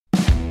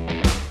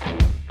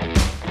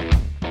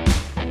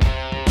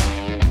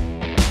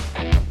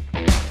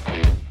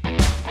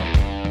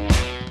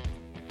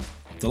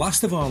The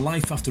Last of Our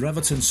Life After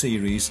Everton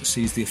series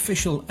sees the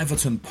official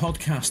Everton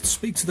Podcast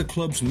speak to the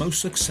club's most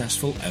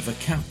successful ever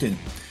captain.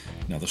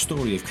 Now, the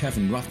story of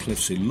Kevin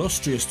Ratcliffe's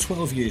illustrious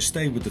 12-year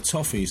stay with the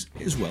Toffees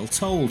is well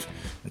told,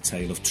 a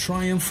tale of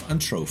triumph and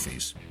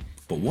trophies.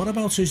 But what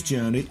about his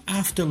journey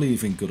after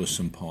leaving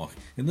Goodison Park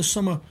in the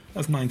summer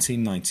of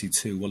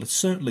 1992? Well, it's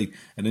certainly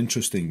an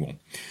interesting one.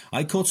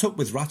 I caught up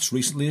with Rats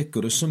recently at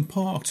Goodison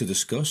Park to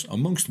discuss,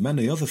 amongst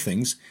many other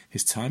things,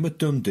 his time at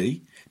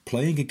Dundee,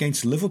 playing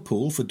against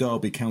Liverpool for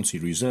Derby County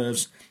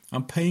Reserves,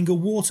 and paying a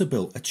water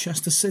bill at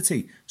Chester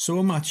City so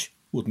a match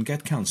wouldn't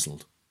get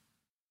cancelled.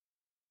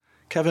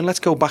 Kevin, let's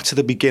go back to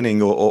the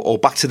beginning, or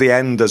back to the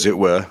end, as it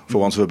were, for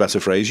want of a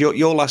better phrase.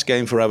 Your last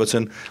game for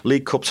Everton,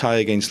 League Cup tie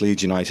against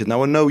Leeds United.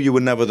 Now, I know you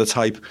were never the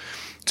type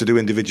to do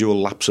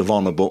individual laps of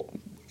honour, but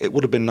it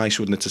would have been nice,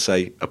 wouldn't it, to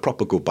say a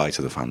proper goodbye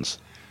to the fans?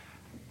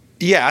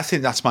 Yeah, I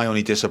think that's my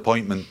only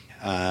disappointment.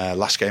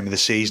 Last game of the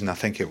season, I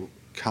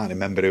can't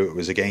remember who it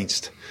was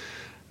against.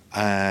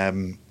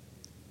 And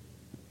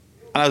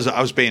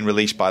I was being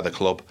released by the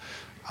club,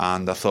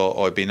 and I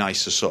thought, it'd be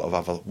nice to sort of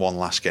have one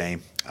last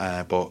game.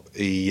 But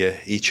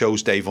he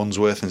chose Dave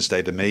Unsworth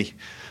instead of me.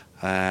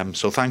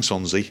 So thanks,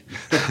 Unsy.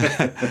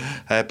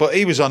 But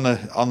he was on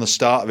the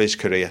start of his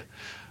career,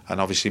 and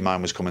obviously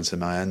mine was coming to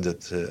my end at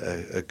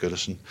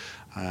Goodison.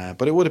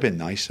 But it would have been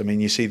nice. I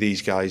mean, you see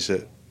these guys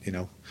that,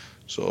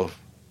 sort of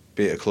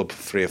be at a club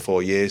for 3 or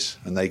 4 years,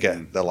 and they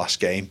get their last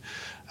game.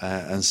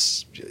 And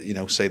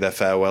say their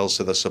farewells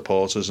to their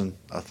supporters, and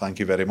I thank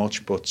you very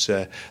much. But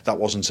that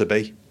wasn't to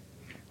be.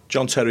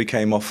 John Terry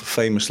came off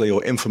famously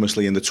or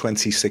infamously in the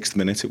 26th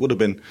minute. It would have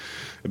been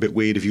a bit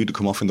weird if you'd have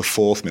come off in the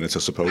 4th minute, I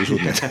suppose,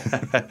 wouldn't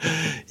it?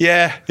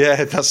 Yeah,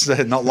 that's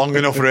not long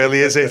enough, really,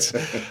 is it?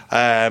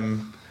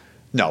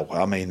 No,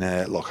 I mean,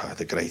 look, I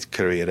had a great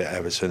career at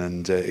Everton,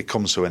 and it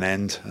comes to an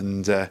end.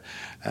 And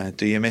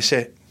do you miss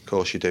it? Of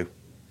course you do.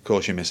 Of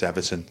course you miss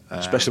Everton.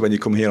 Especially when you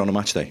come here on a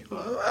match day.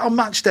 On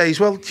match days,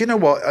 well, do you know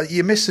what?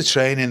 You miss the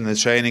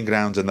training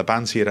ground, and the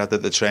banter you had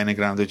at the training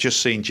ground. I've just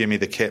seen Jimmy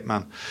the Kit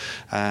Man,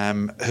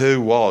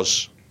 who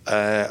was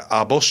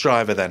our bus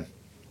driver then.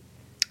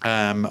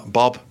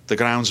 Bob, the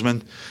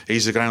groundsman.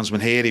 He's the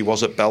groundsman here. He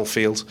was at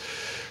Belfield.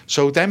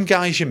 So them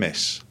guys you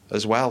miss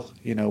as well.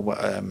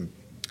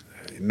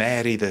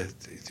 Mary,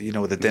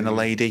 the dinner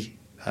lady.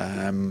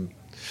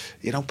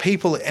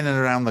 People in and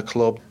around the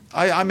club.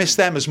 I miss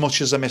them as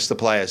much as I miss the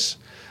players.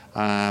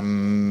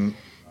 And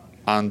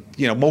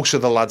most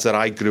of the lads that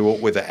I grew up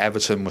with at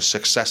Everton were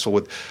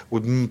successful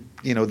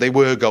they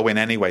were going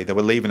anyway. They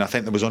were leaving. I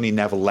think there was only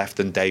Neville left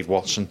and Dave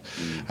Watson.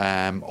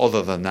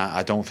 Other than that,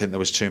 I don't think there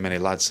was too many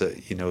lads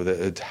that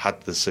that had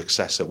the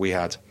success that we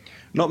had.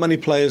 Not many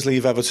players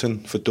leave Everton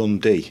for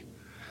Dundee.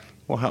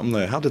 What happened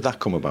there? How did that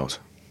come about?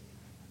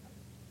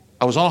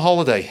 I was on a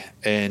holiday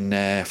in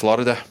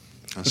Florida.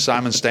 And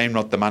Simon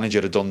Stainrod, the manager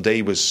of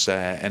Dundee, was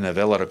in a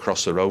villa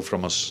across the road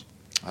from us.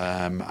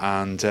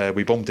 And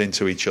we bumped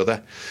into each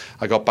other.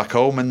 I got back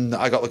home and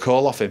I got the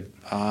call off him.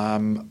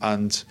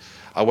 And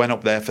I went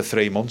up there for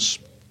 3 months.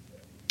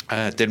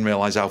 Didn't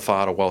realise how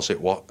far it was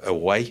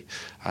away.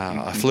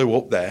 I flew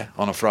up there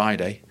on a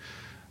Friday,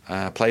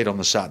 played on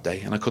the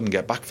Saturday, and I couldn't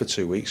get back for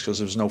 2 weeks because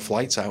there was no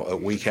flights out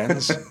at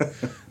weekends.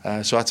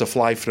 So I had to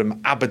fly from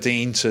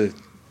Aberdeen to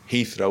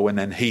Heathrow, and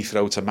then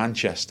Heathrow to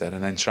Manchester,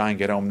 and then try and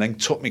get home, and then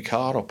took my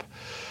car up.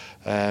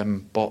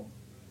 But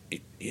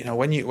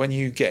when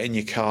you get in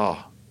your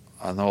car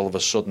and all of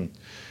a sudden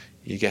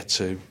you get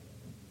to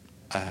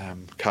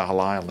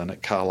Carlisle, and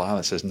at Carlisle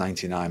it says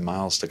 99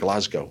 miles to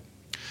Glasgow,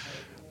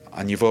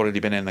 and you've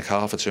already been in the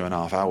car for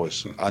 2.5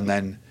 hours, and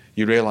then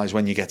you realise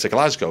when you get to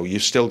Glasgow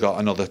you've still got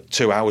another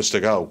 2 hours to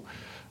go.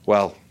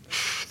 Well,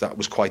 that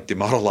was quite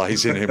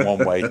demoralising in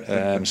one way.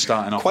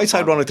 Starting off, quite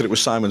ironic that it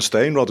was Simon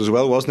Stainrod as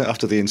well, wasn't it?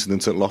 After the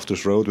incident at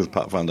Loftus Road with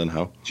Pat Van Den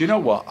Houw. Do you know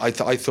what? I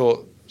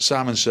thought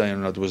Simon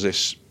Stainrod was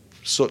this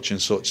such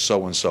and such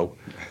so and so,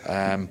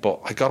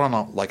 but I got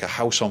on like a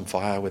house on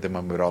fire with him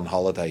when we were on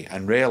holiday,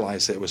 and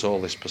realised that it was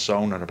all this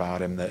persona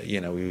about him, that he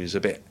was a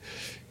bit,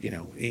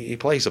 he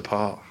plays a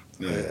part.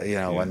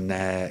 And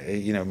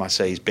might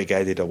say he's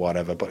big-headed or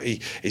whatever, but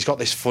he's got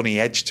this funny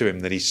edge to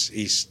him that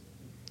he's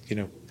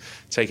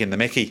taking the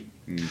mickey.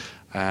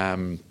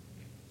 And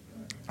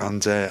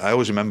I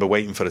always remember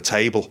waiting for a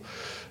table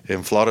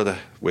in Florida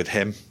with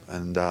him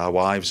and our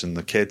wives and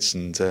the kids,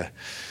 and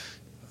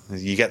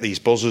you get these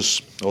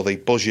buzzers, or they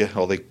buzz you,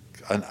 or they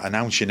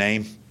announce your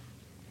name,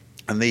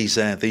 and the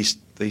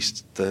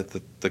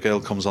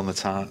girl comes on the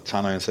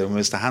tannoy and says,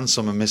 "Mr.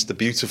 Handsome and Mr.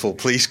 Beautiful,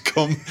 please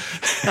come."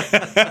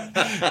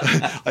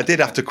 I did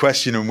have to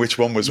question him which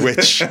one was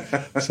which.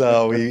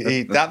 So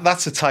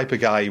that's the type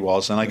of guy he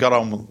was, and I got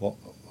on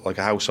like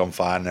a house on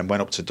fire, and then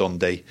went up to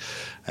Dundee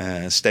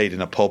and stayed in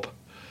a pub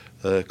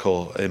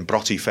in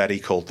Broughty Ferry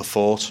called The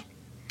Fort.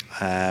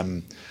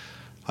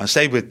 I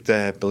stayed with,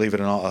 believe it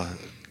or not,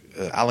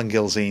 Alan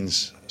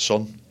Gilzean's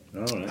son,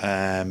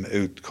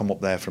 who'd come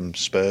up there from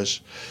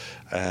Spurs,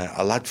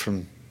 a lad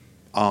from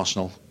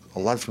Arsenal, a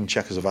lad from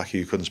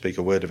Czechoslovakia who couldn't speak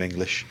a word of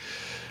English,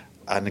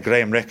 and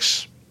Graham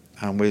Ricks,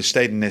 and we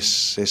stayed in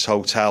this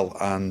hotel,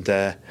 and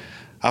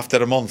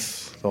after a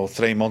month or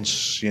 3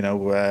 months,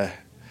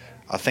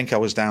 I think I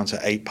was down to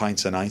 8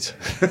 pints a night.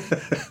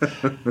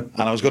 And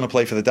I was going to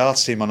play for the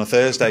darts team on a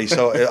Thursday,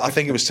 so I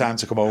think it was time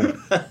to come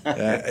home.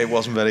 It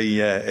wasn't very,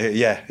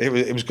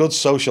 it was good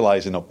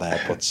socialising up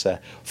there, but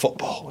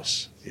football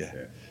was,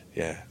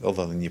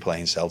 other than you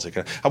playing Celtic.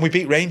 And we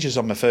beat Rangers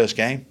on my first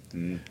game.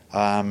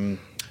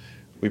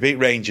 We beat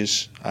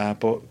Rangers,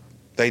 but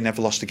they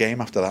never lost a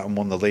game after that and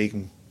won the league.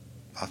 And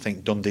I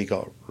think Dundee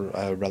got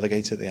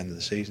relegated at the end of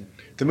the season.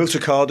 The move to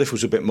Cardiff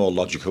was a bit more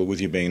logical with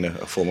you being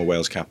a former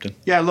Wales captain.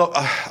 Yeah, look,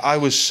 I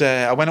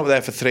went up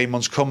there for 3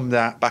 months, come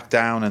back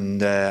down,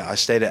 and I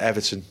stayed at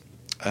Everton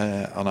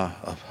on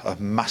a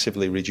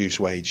massively reduced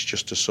wage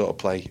just to sort of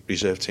play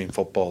reserve team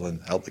football and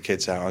help the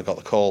kids out. I got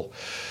the call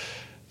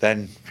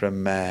then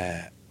from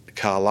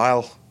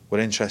Carlisle, were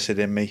interested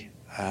in me,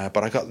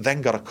 but I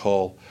got a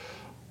call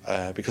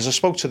because I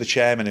spoke to the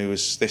chairman, who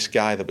was this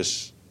guy that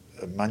was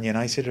Man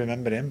United,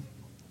 remember him?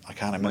 I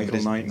can't remember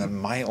his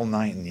name. Michael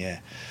Knighton, yeah.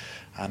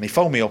 And he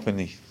phoned me up and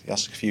he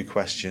asked a few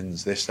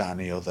questions, this, that and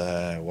the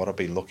other, what I'd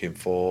be looking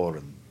for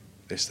and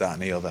this, that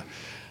and the other.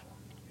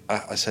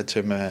 I said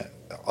to him,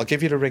 I'll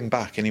give you the ring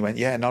back. And he went,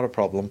 yeah, not a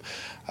problem,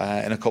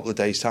 in a couple of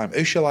days' time.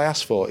 Who shall I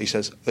ask for? He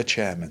says, the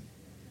chairman.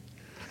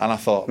 And I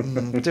thought,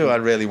 do I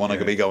really want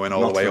to be going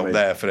all the way up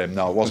there for him?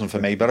 No, it wasn't for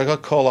me. But I got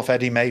a call off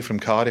Eddie May from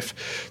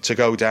Cardiff to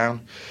go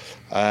down.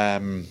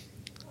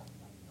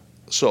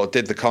 Sort of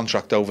did the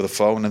contract over the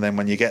phone, and then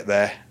when you get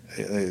there,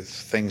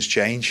 things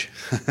change.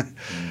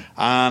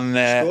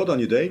 And scored on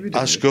your debut, didn't you?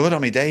 I scored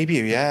on my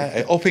debut,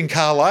 yeah. Up in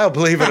Carlisle,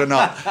 believe it or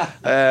not,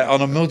 on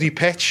a muddy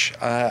pitch.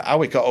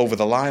 How it got over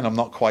the line, I'm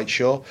not quite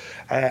sure.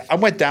 I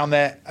went down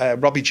there.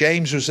 Robbie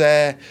James was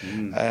there,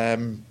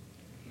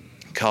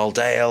 Carl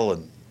Dale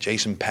and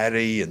Jason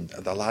Perry and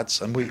the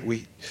lads. And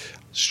we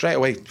straight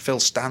away,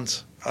 Phil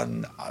Stant.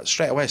 And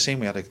straight away I seen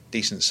we had a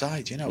decent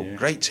side,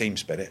 great team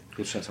spirit.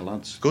 Good set of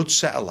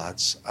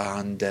lads.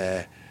 And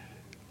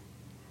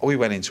we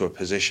went into a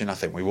position, I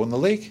think we won the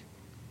league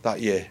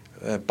that year.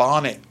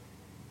 Barnet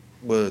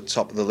were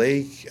top of the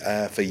league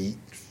for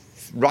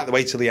right the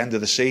way to the end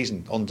of the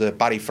season under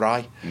Barry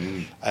Fry.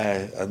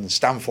 And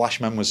Stan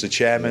Flashman was the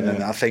chairman,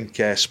 and I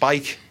think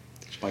Spike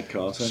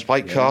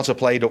Carter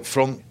played up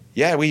front.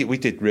 Yeah, we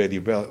did really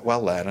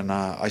well there, and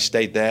I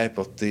stayed there.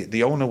 But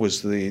the owner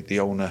was the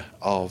owner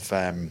of,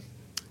 I think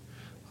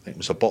it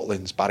was a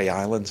Butlins, Barry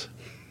Island.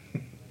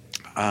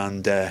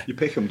 And you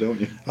pick them, don't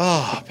you?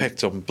 Oh, I picked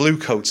them. Blue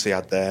coats they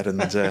had there,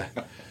 and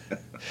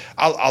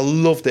I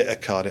loved it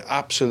at Cardiff.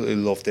 Absolutely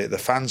loved it. The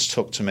fans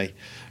took to me.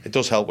 It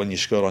does help when you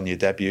score on your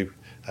debut,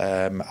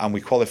 and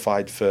we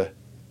qualified for,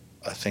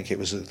 I think it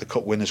was the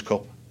Cup Winners'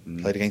 Cup.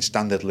 Played against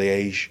Standard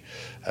Liège.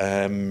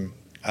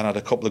 And had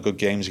a couple of good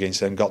games against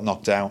them, got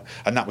knocked out,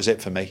 and that was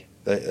it for me.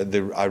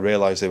 I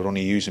realised they were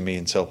only using me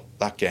until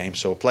that game.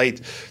 So I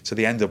played to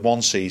the end of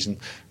one season,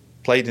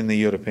 played in the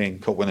European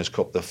Cup Winners'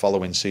 Cup the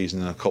following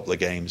season in a couple of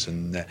games,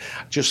 and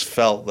just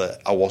felt that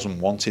I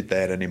wasn't wanted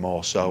there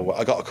anymore. So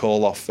I got a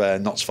call off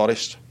Notts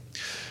Forest.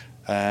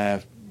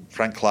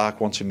 Frank Clark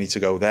wanted me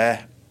to go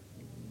there,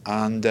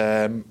 and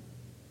I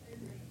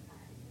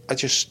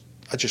just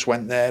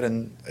went there,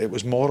 and it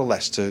was more or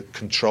less to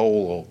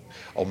control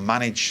or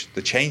manage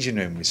the changing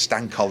room with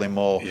Stan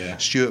Collymore,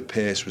 Stuart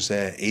Pearce was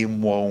there,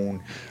 Ian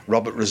Wone,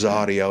 Robert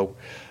Rosario,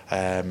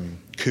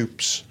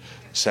 Coops,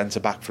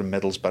 centre-back from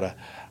Middlesbrough.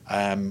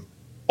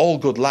 All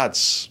good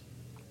lads,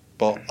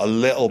 but a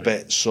little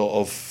bit sort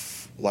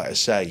of, like I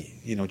say,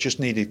 just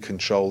needed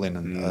controlling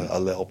a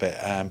little bit.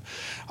 And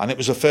it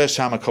was the first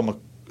time I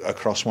come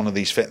across one of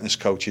these fitness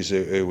coaches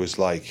who was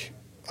like,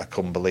 I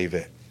couldn't believe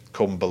it.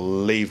 Couldn't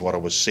believe what I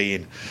was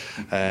seeing.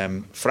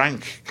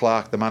 Frank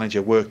Clark, the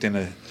manager, worked in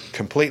a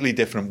completely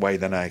different way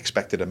than I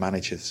expected a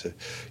manager to.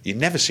 You'd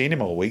never seen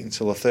him all week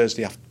until a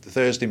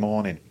Thursday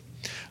morning,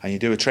 and you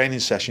do a training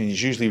session.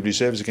 He's usually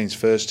reserves against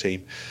first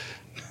team,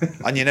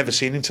 and you never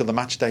seen him till the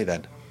match day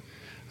then.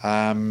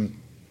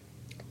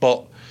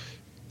 But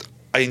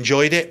I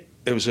enjoyed it.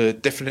 It was a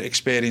different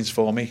experience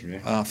for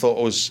me. I thought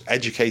I was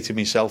educating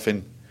myself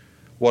in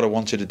what I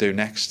wanted to do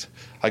next.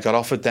 I got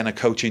offered then a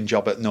coaching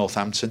job at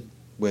Northampton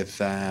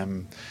with,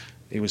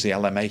 he was the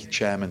LMA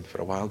chairman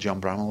for a while, John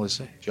Bramwell, is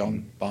it?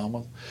 John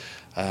Barnwell.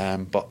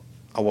 But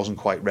I wasn't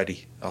quite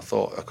ready. I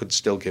thought I could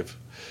still give.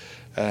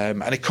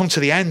 And it come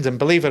to the end, and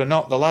believe it or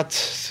not, the lad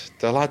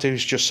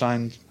who's just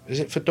signed, is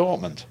it for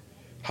Dortmund?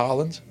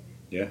 Haaland?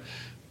 Yeah.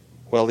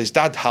 Well, his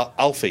dad,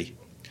 Alfie.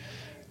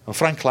 Well,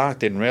 Frank Clark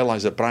didn't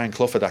realise that Brian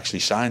Clough had actually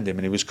signed him,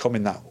 and he was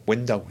coming that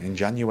window in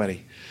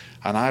January.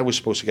 And I was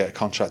supposed to get a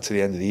contract to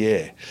the end of the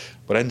year,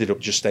 but ended up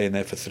just staying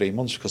there for 3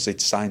 months because they'd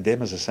signed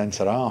him as a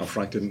centre-half. And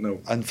Frank didn't know.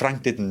 And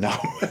Frank didn't know.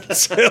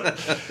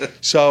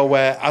 So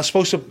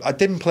I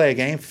didn't play a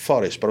game for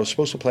Forest, but I was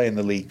supposed to play in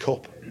the League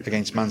Cup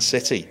against Man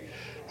City.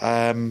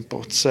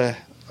 But I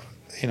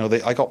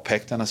got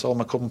picked, and I told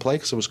them I couldn't play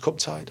because I was cup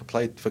tied. I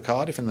played for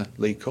Cardiff in the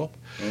League Cup.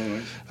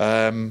 Oh,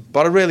 right.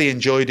 But I really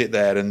enjoyed it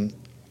there, and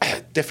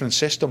different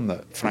system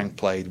that Frank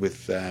played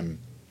with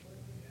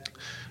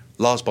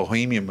Lars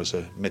Bohemian was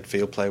a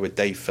midfield player with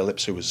Dave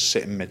Phillips, who was a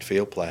sitting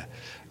midfield player,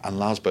 and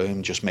Lars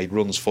Bohemian just made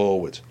runs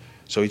forward.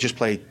 So he just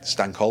played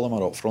Stan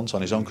Collymore up front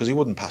on his own because he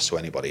wouldn't pass to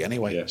anybody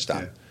anyway,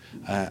 Stan.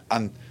 Yeah.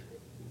 And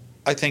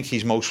I think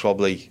he's most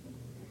probably...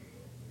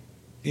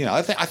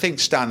 I think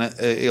Stan,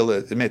 he'll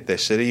admit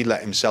this, that he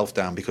let himself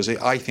down because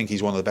I think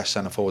he's one of the best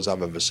centre-forwards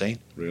I've ever seen.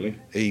 Really?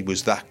 He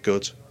was that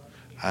good.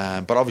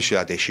 But obviously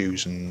had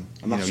issues. And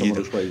that's someone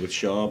who's played with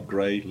Sharp,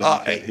 Gray,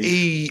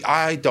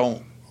 I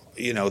don't...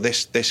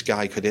 this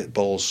guy could hit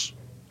balls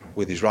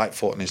with his right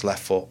foot and his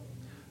left foot.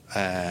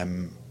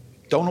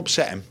 Don't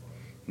upset him,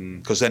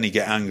 because then he'd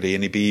get angry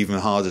and he'd be even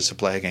harder to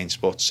play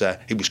against. But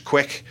he was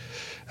quick.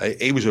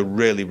 He was a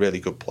really, really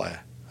good player.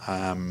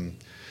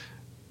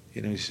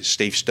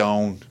 Steve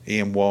Stone,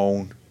 Ian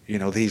Wone,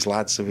 these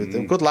lads,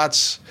 they're good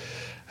lads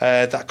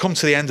that come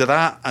to the end of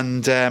that.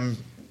 And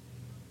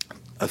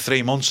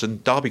 3 months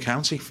in Derby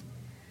County,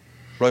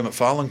 Roy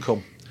McFarlane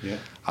come. Yeah.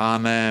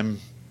 And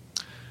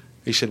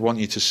he said, want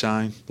you to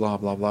sign, blah,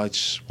 blah, blah.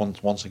 Just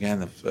once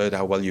again, I've heard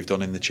how well you've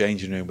done in the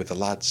changing room with the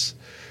lads.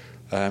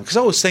 Because I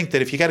always think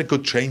that if you get a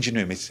good changing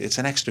room, it's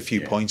an extra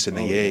few points in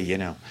the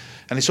year,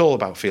 And it's all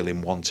about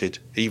feeling wanted,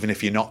 even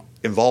if you're not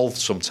involved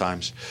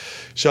sometimes.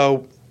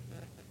 So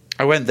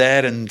I went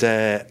there and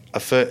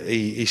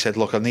he said,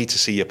 look, I need to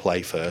see you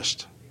play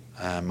first.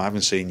 I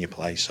haven't seen you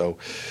play, so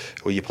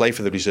will you play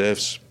for the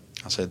reserves?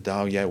 I said,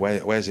 oh, yeah,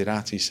 where's it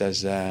at? He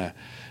says,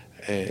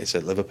 it's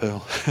at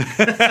Liverpool.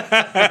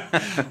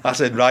 I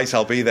said, right,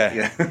 I'll be there.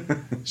 Yeah.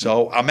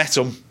 So I met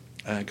him,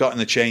 got in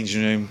the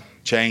changing room,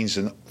 changed,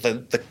 and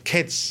the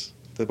kids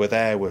that were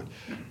there were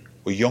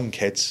young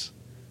kids,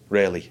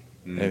 really,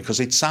 because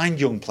they'd signed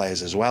young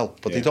players as well,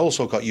 but they'd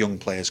also got young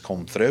players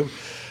come through.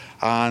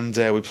 And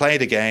we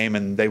played a game,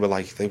 and they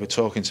were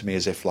talking to me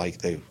as if like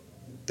they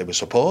were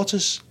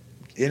supporters,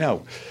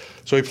 So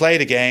we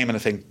played a game, and I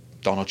think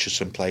Don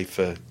Hutchinson played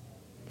for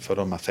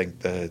them. I think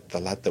the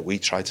lad that we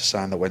tried to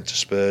sign that went to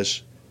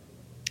Spurs,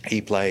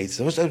 he played.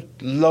 There was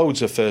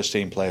loads of first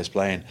team players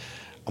playing,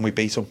 and we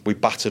beat them. We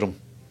battered them.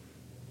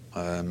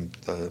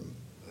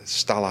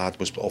 Stallard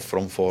was up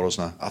front for us.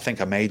 Now I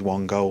think I made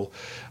one goal.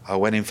 I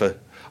went in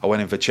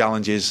for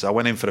challenges. I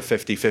went in for a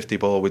 50-50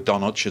 ball with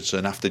Don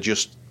Hutchinson after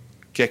just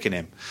kicking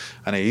him,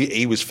 and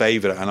he was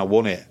favourite, and I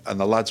won it, and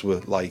the lads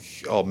were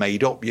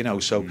made up,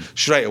 so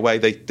straight away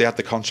they had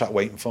the contract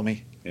waiting for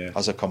me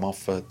as I come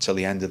off till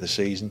the end of the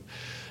season,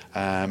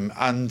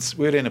 and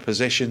we were in a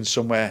position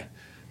somewhere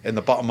in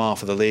the bottom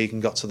half of the league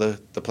and got to the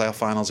playoff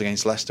finals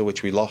against Leicester,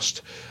 which we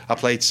lost. I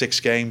played 6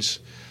 games,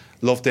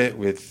 loved it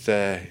with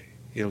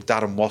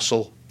Darren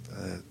Wassell,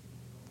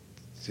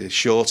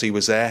 Shorty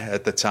was there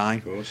at the time,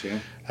 of course,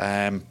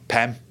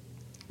 Pem,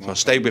 so I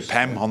stayed with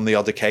Pem on the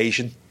odd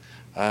occasion.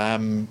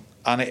 And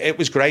it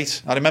was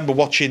great. I remember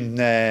watching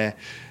the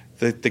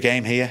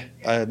game here,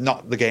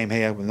 not the game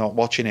here, not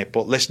watching it,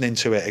 but listening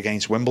to it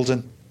against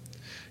Wimbledon.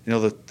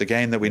 The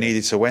game that we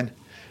needed to win.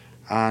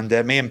 And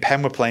me and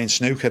Penn were playing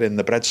snooker in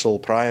the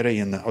Bredsall Priory,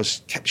 and I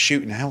kept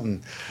shooting out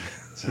and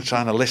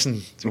trying to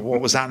listen to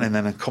what was happening,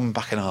 and then come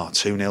back and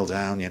 2-0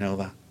 down,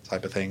 that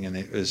type of thing. And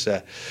it was,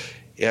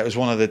 it was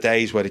one of the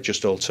days where it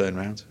just all turned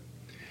round.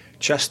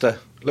 Chester,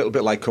 a little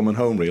bit like coming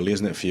home, really,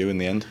 isn't it, for you in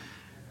the end?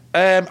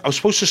 I was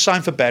supposed to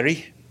sign for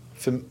Bury,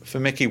 for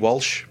Mickey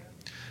Walsh,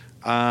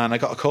 and I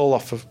got a call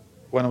off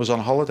when I was on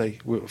holiday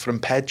from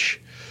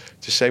Pedge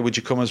to say, would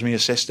you come as my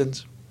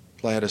assistant,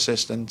 player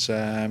assistant,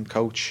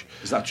 coach.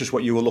 Is that just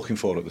what you were looking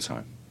for at the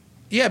time?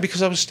 Yeah,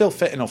 because I was still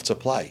fit enough to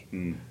play.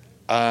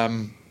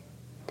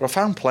 But I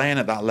found playing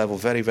at that level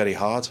very, very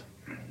hard,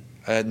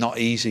 not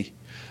easy,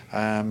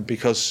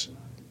 because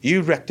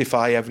you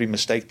rectify every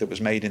mistake that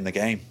was made in the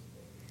game.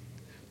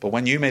 But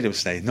when you made a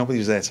mistake, nobody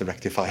was there to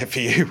rectify it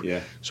for you.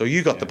 Yeah. So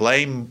you got the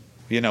blame,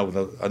 and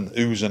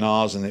oohs and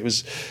ahs, and it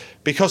was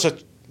because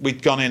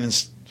we'd gone in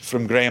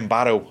from Graham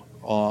Barrow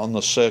on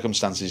the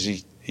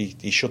circumstances.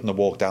 He shouldn't have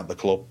walked out the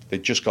club. They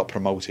just got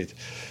promoted.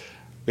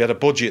 We had a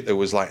budget that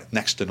was like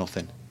next to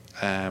nothing.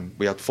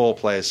 We had 4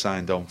 players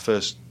signed on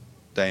first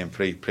day in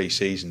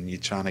pre-season. You're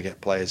trying to get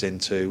players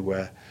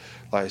into,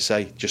 like I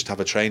say, just have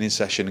a training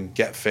session and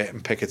get fit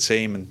and pick a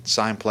team and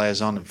sign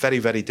players on. Very,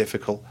 very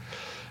difficult.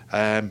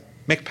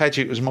 Mick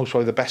Pedgett was most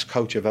probably the best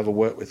coach I've ever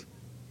worked with.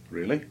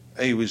 Really?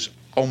 He was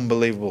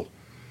unbelievable,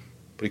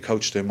 but he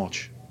coached too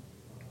much.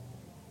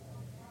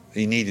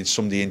 He needed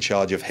somebody in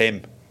charge of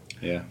him,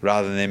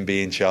 rather than him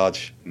being in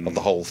charge of the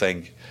whole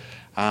thing.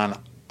 And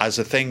as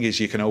the thing is,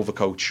 you can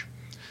overcoach,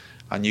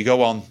 and you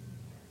go on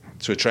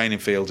to a training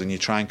field and you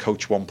try and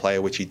coach one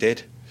player, which he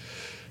did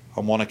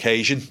on one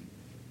occasion,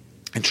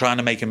 and trying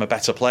to make him a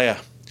better player.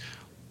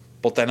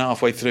 But then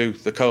halfway through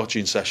the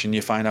coaching session,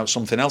 you find out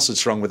something else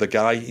that's wrong with the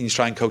guy, and you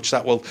try and coach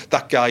that. Well,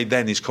 that guy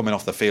then is coming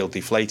off the field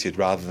deflated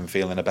rather than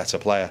feeling a better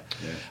player.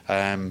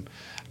 Yeah.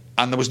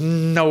 And there was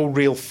no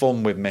real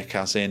fun with Mick,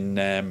 as in,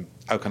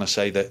 how can I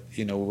say that,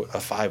 a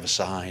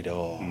five-a-side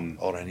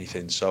or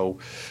anything. So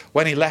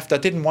when he left, I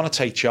didn't want to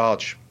take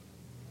charge.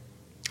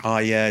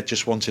 I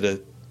just wanted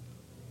to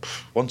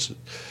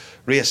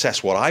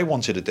reassess what I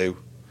wanted to do.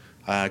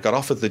 I got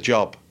offered the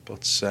job,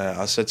 But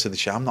I said to the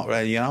chair, I'm not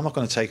ready. I'm not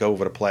going to take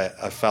over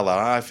a fella.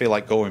 I feel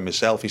like going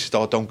myself. He said,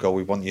 oh, don't go.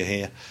 We want you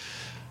here.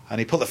 And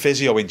he put the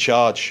physio in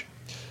charge.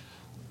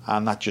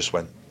 And that just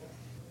went.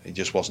 He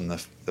just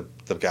wasn't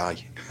the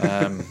guy.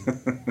 And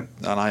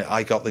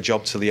I got the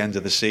job till the end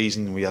of the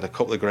season. We had a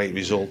couple of great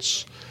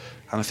results.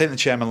 And I think the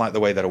chairman liked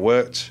the way that I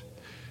worked.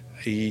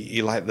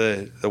 He liked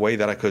the way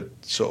that I could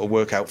sort of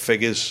work out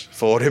figures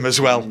for him as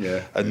well.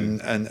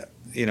 And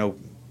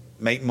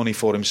make money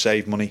for him,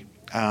 save money.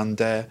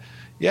 And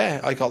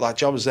I got that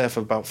job. I was there for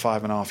about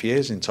 5.5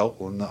 years in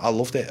total, and I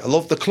loved it.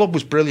 The club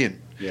was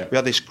brilliant. Yeah. We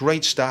had this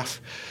great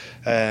staff,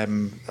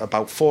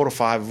 about 4 or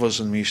 5 of us,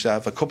 and we used to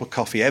have a cup of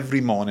coffee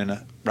every morning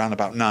at around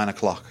about 9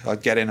 o'clock.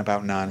 I'd get in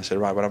about 9 and say,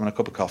 right, we're having a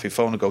cup of coffee.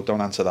 Phone would go,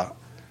 don't answer that.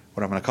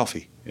 We're having a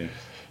coffee. Yeah.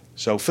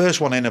 So first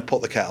one in, I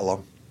put the kettle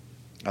on,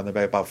 and there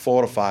were about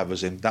 4 or 5 of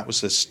us in. That was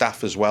the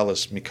staff as well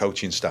as my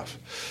coaching staff,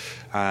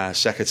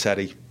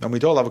 secretary, and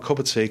we'd all have a cup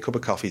of tea, cup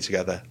of coffee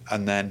together,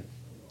 and then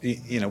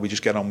we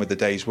just get on with the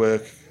day's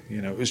work.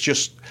 It was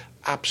just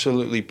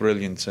absolutely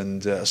brilliant,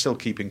 and I still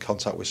keep in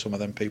contact with some of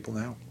them people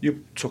now.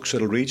 You took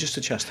Cyril Regis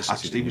to Chester City.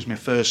 Actually, it was my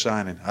first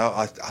signing.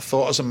 I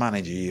thought as a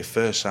manager, your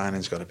first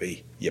signing's got to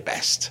be your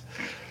best.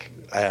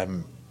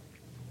 And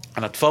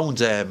I'd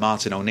phoned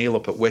Martin O'Neill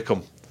up at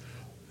Wickham.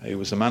 He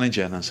was the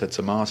manager, and I said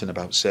to Martin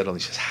about Cyril.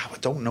 He says, I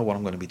don't know what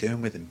I'm going to be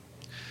doing with him.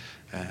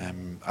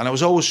 And I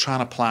was always trying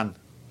to plan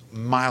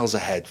miles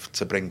ahead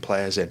to bring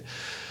players in.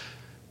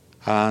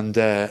 And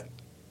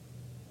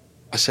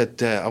I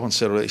said, I want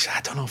Cyril. He said,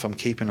 I don't know if I'm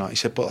keeping him. He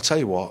said, but I'll tell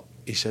you what.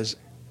 He says,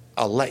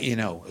 I'll let you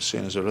know as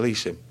soon as I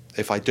release him,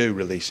 if I do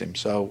release him.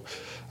 So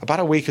about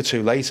a week or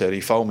two later, he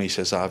phoned me. He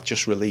says, I've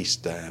just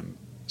released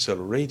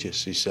Cyril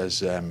Regis. He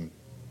says,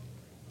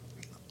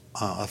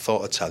 I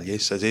thought I'd tell you. He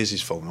says, here's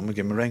his phone number,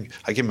 give him a ring.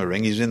 I give him a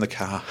ring. He was in the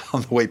car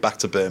on the way back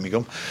to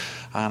Birmingham.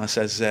 And I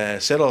says,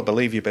 Cyril, I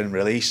believe you've been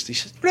released. He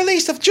said,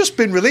 released? I've just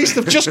been released.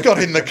 I've just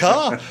got in the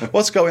car.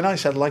 What's going on? He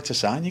said, I'd like to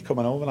sign you,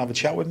 coming over and have a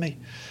chat with me.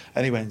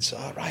 And he went,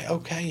 all right,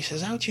 okay. He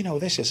says, how do you know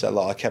this? I said,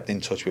 look, I kept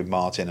in touch with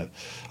Martin.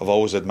 I've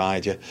always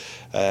admired you.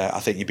 I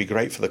think you'd be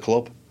great for the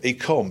club. He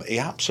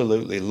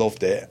absolutely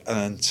loved it.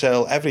 And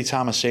until every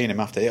time I seen him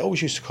after, he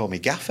always used to call me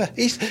Gaffer.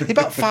 He's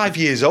about 5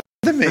 years older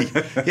than me,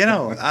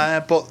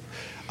 But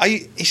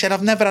he said,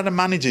 I've never had a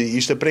manager that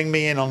used to bring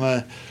me in on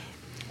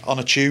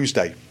a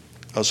Tuesday.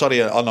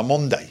 On a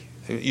Monday.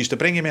 He used to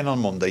bring him in on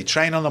Monday,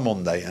 train on a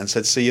Monday, and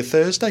said, see you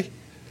Thursday.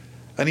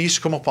 And he used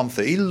to come up on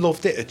Thursday. He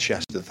loved it at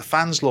Chester. The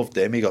fans loved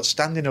him. He got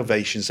standing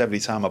ovations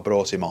every time I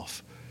brought him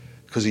off.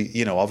 Because,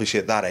 obviously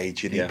at that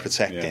age, you need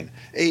protecting.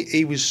 Yeah.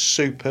 He was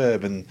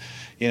superb. And,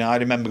 I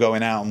remember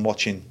going out and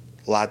watching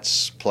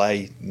lads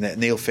play.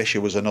 Neil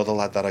Fisher was another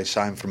lad that I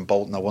signed from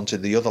Bolton. I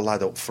wanted the other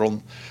lad up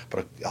front,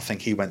 but I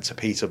think he went to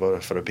Peterborough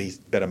for a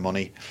bit of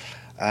money.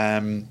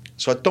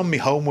 So I'd done my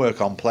homework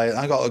on play.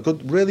 I got a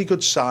really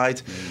good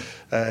side.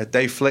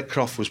 Dave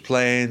Flitcroft was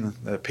playing,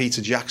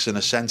 Peter Jackson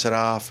a centre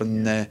half,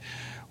 and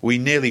we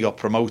nearly got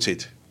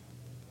promoted.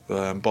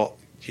 But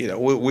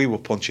we were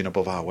punching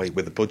above our weight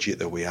with the budget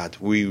that we had.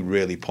 We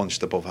really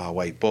punched above our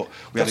weight. But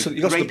you got to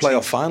the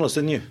playoff finals,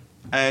 didn't you?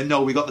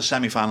 No, we got the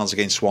semi-finals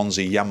against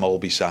Swansea, Jan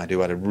Molby's side,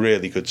 who had a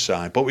really good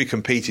side. But we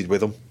competed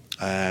with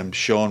them.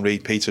 Sean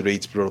Reid, Peter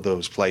Reid's brother,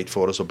 was played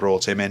for us. I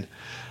brought him in,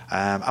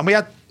 and we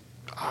had.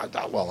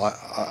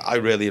 I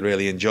really,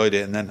 really enjoyed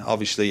it. And then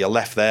obviously I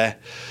left there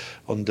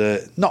under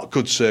not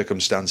good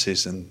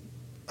circumstances, and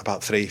about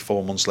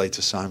 3-4 months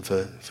later signed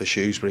for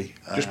Shrewsbury.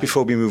 Just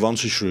before we move on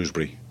to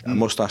Shrewsbury, I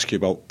must ask you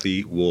about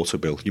the water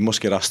bill. You must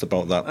get asked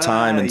about that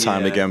time and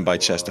time again by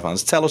Chester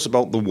fans. Tell us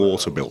about the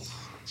water bill.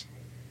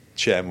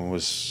 Chairman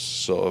was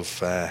sort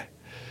of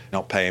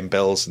not paying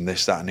bills and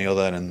this, that and the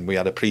other, and we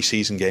had a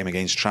pre-season game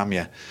against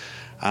Tranmere.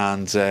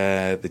 And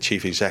the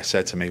chief exec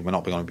said to me, we're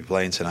not going to be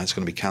playing tonight, it's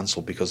going to be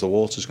cancelled because the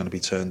water's going to be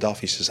turned off.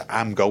 He says,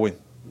 I'm going.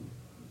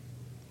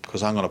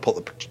 Because I'm going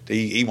to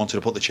he wanted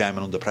to put the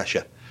chairman under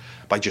pressure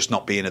by just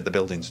not being at the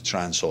building to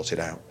try and sort it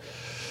out.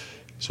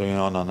 So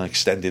on an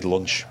extended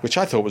lunch, which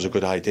I thought was a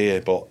good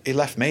idea, but he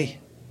left me.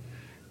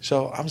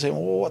 So I'm saying,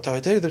 well, what do I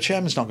do? The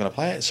chairman's not going to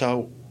play it.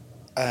 So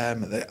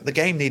the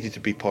game needed to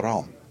be put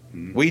on.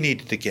 We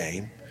needed the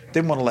game.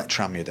 Didn't want to let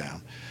Tranmere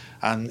down.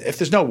 And if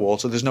there's no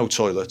water, there's no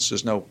toilets,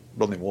 there's no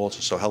running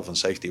water, so health and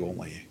safety won't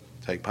let you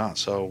take part.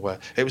 So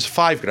it was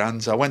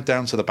 $5,000. I went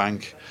down to the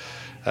bank,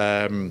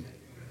 got an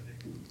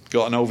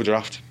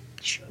overdraft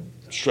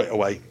straight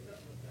away,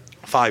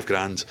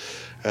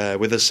 $5,000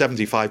 with a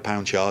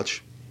 £75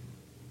 charge.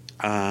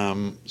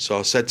 So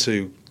I said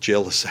to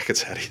Jill, the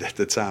secretary at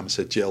the time, I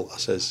said, Jill, I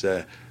says,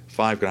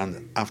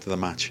 $5,000 after the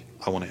match.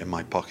 I want it in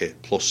my pocket,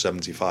 plus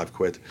 75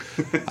 quid.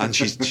 And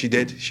she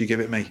did. She gave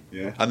it me.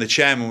 Yeah. And the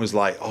chairman was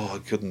like, oh, he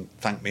couldn't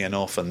thank me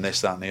enough and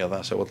this, that and the other.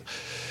 I said, well,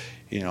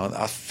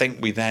 I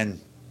think we then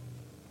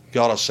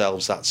got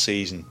ourselves that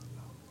season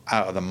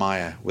out of the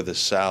mire with a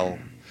sell.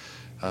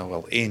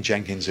 Ian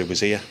Jenkins, who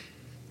was here,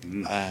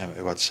 who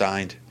had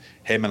signed,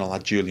 him and a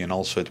lad, Julian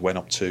Alsford, went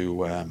up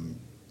to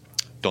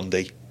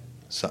Dundee.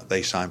 So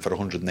they signed for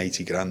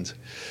 $180,000.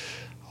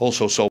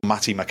 Also sold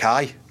Matty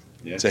Mackay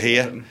to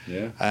here,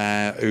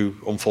 who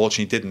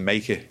unfortunately didn't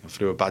make it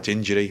through a bad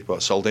injury,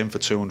 but sold him for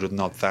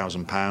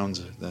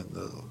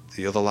 £200,000.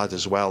 The other lad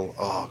as well.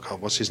 Oh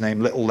God, what's his name?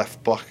 Little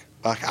left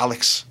back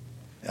Alex.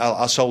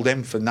 I sold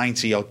him for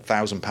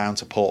 £90,000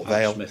 to Port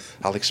Vale.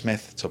 Alex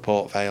Smith to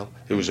Port Vale,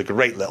 who was a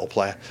great little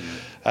player,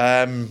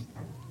 and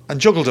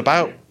juggled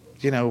about,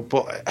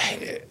 But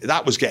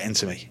that was getting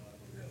to me.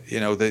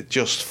 They're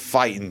just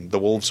fighting the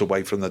wolves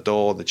away from the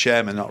door. The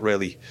chairman not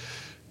really.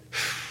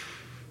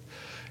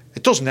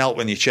 It doesn't help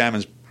when your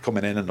chairman's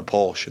coming in a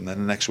Porsche, and then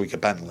the next week a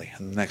Bentley,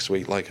 and the next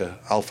week like a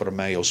Alfa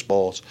Romeo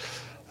Sport,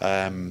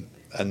 and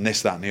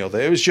this, that, and the other.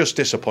 It was just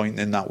disappointing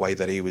in that way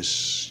that he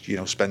was,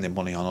 spending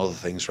money on other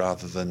things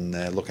rather than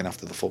looking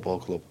after the football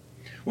club.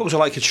 What was it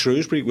like at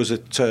Shrewsbury? Was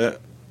it a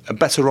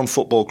better run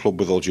football club,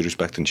 with all due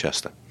respect, in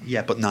Chester?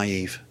 Yeah, but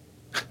naive.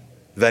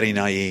 Very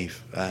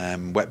naive.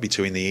 Wet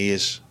between the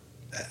ears.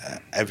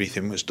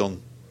 Everything was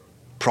done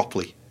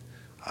properly,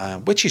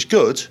 which is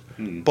good,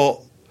 but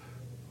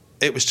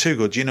it was too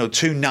good,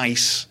 too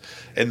nice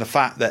in the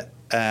fact that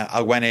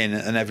I went in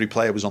and every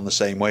player was on the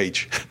same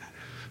wage.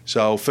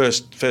 So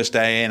first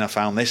day in, I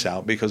found this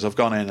out because I've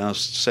gone in and I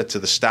said to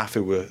the staff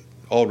who were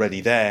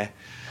already there,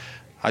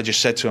 I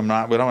just said to them,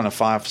 right, we're on a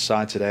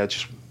five-a-side today. I'll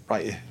just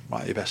write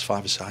your best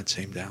five-a-side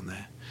team down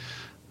there.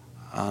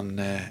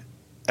 And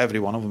every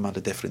one of them had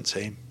a different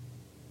team.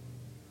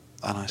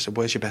 And I said,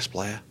 where's your best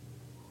player?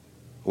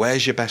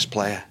 Where's your best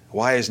player?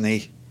 Why isn't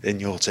he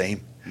in your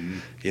team?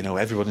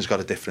 Everyone has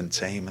got a different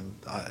team. And,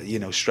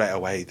 straight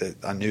away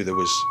that I knew there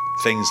was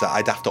things that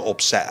I'd have to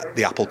upset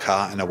the apple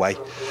cart in a way.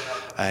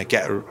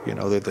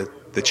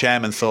 The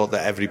chairman thought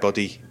that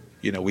everybody,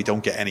 we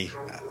don't get any,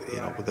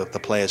 the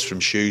players from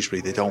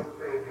Shrewsbury, they don't,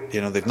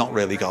 they've not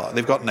really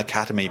they've got an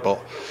academy,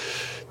 but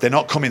they're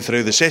not coming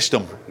through the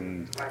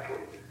system.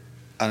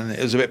 And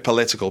it was a bit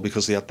political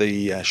because they had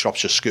the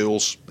Shropshire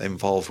schools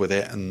involved with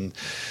it, and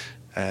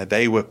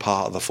they were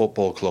part of the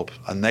football club,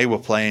 and they were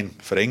playing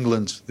for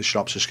England, the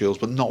Shropshire schools,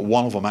 but not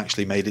one of them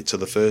actually made it to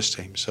the first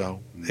team. So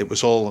it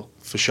was all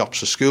for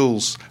Shropshire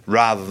schools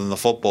rather than the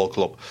football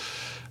club.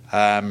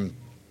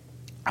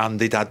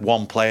 And they'd had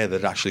one player that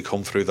had actually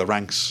come through the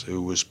ranks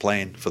who was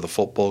playing for the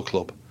football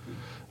club,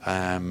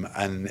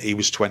 and he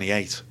was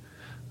 28.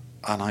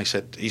 And I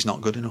said, he's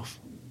not good enough.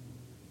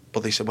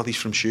 But they said, well, he's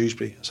from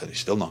Shrewsbury. I said, he's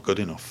still not good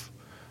enough.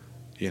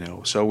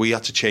 So we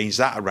had to change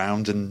that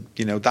around, and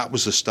that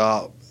was the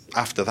start.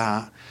 After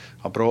that,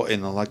 I brought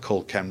in a lad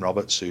called Ken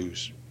Roberts,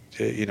 who's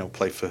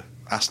played for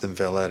Aston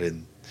Villa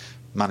and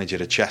manager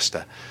of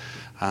Chester,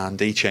 and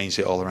he changed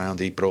it all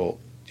around. He brought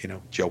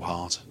Joe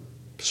Hart,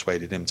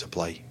 persuaded him to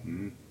play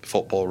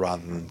football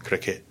rather than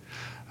cricket,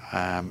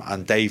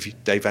 and Dave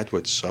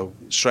Edwards. So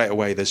straight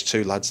away, there's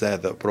two lads there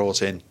that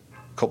brought in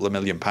a couple of £1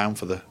 million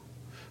for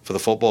the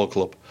football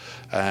club.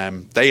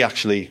 They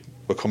actually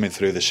were coming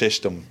through the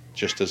system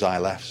just as I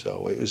left,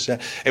 so it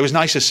was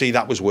nice to see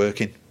that was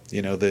working.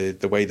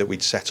 The way that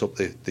we'd set up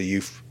the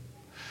youth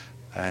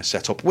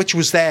setup, which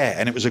was there,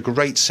 and it was a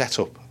great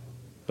setup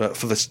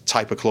for the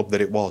type of club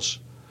that it was.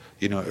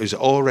 It was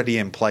already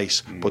in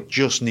place, but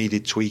just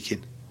needed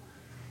tweaking.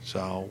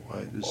 So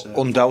it was,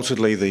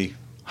 undoubtedly the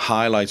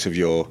highlight of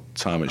your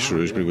time at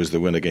Shrewsbury was the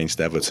win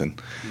against Everton,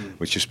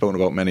 which you've spoken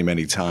about many,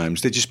 many times.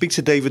 Did you speak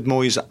to David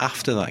Moyes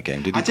after that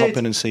game? Did he pop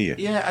in and see you?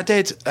 Yeah, I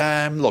did.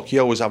 Look, you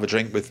always have a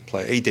drink with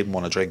players. He didn't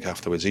want to drink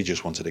afterwards. He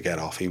just wanted to get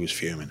off. He was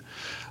fuming.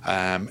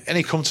 And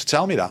he come to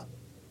tell me that.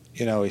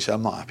 He said,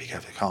 I'm not happy,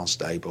 Kevin, I can't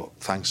stay, but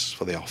thanks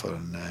for the offer.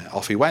 And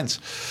off he went.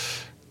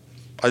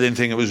 I didn't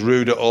think it was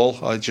rude at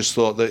all. I just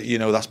thought that,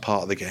 that's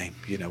part of the game,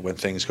 when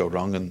things go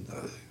wrong. And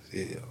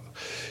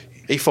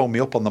he phoned me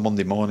up on the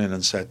Monday morning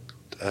and said,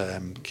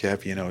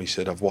 Kev, he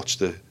said, I've watched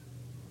the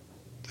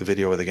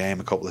video of the game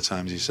a couple of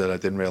times. He said, I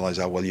didn't realise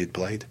how well you'd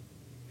played.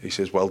 He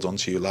says, well done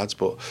to you lads.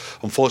 But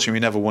unfortunately, we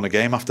never won a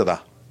game after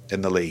that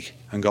in the league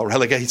and got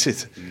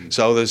relegated.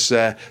 So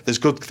there's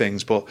good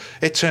things, but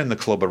it turned the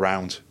club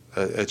around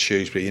at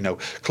Shrewsbury.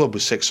 Club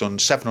was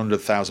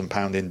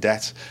 £700,000 in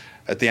debt.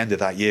 At the end of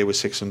that year,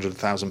 was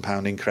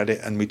 £600,000 in credit,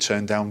 and we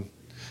turned down.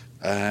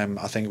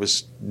 I think it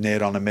was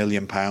near on £1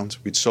 million.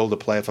 We'd sold a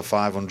player for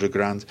 500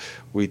 grand.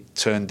 We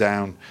turned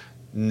down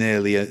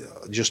nearly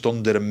just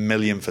under £1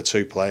 million for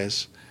two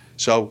players.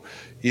 So,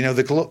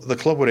 the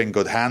club were in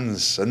good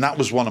hands, and that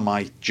was one of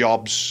my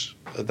jobs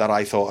that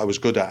I thought I was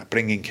good at,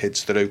 bringing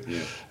kids through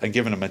and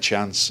giving them a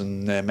chance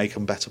and make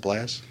them better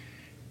players.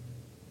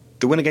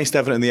 The win against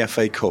Everton in the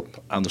FA Cup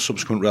and the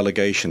subsequent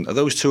relegation, are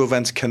those two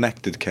events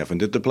connected, Kevin?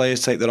 Did the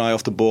players take their eye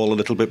off the ball a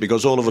little bit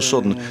because all of a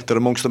sudden they're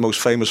amongst the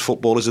most famous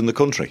footballers in the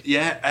country?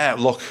 Yeah,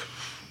 look,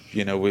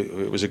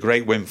 it was a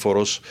great win for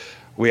us.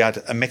 We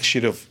had a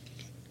mixture of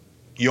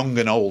young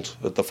and old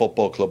at the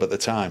football club at the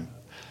time.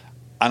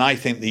 And I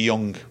think the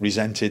young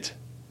resented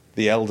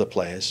the elder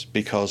players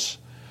because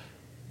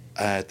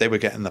they were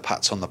getting the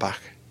pats on the back,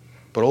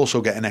 but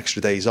also getting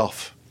extra days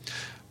off.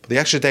 But the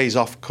extra days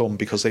off come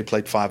because they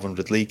played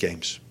 500 league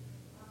games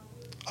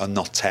and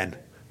not 10.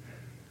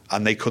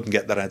 And they couldn't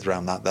get their head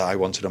around that I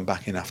wanted them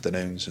back in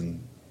afternoons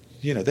and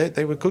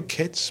they were good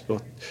kids,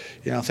 but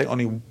I think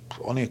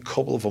only a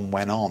couple of them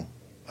went on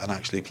and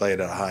actually played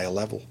at a higher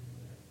level.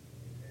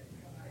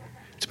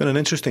 It's been an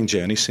interesting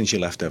journey since you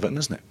left Everton,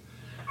 hasn't it?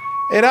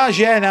 It has,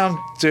 yeah. Now I'm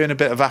doing a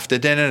bit of after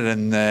dinner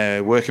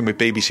and working with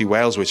BBC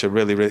Wales, which are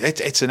really, really...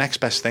 It's the next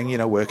best thing,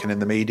 working in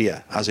the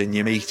media, as in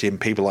you're meeting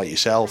people like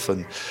yourself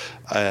and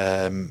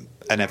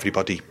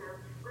everybody.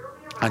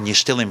 And you're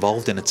still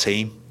involved in a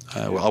team.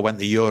 I went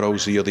to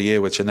Euros the other year,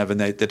 which I never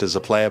did as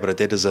a player, but I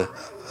did as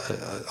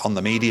on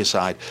the media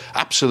side.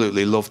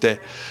 Absolutely loved it.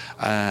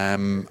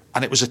 And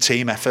it was a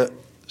team effort.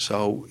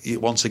 So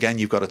once again,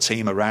 you've got a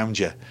team around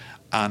you.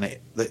 And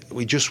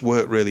we just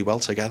worked really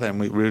well together, and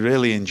we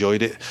really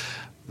enjoyed it.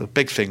 The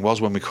big thing was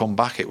when we come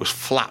back, it was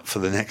flat for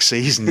the next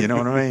season. You know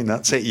what I mean?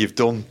 That's it. You've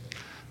done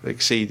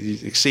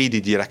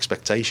exceeded your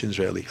expectations.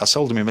 Really, I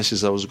told my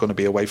missus I was going to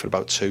be away for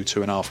about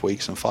 2.5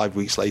 weeks, and 5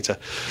 weeks later,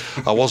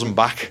 I wasn't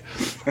back.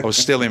 I was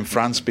still in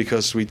France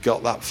because we'd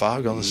got that far,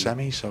 got the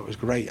semi. So it was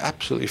great,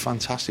 absolutely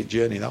fantastic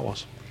journey that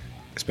was.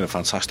 It's been a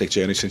fantastic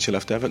journey since you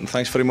left Everton.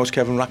 Thanks very much,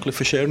 Kevin Ratcliffe,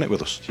 for sharing it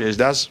with us. Cheers,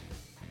 Daz.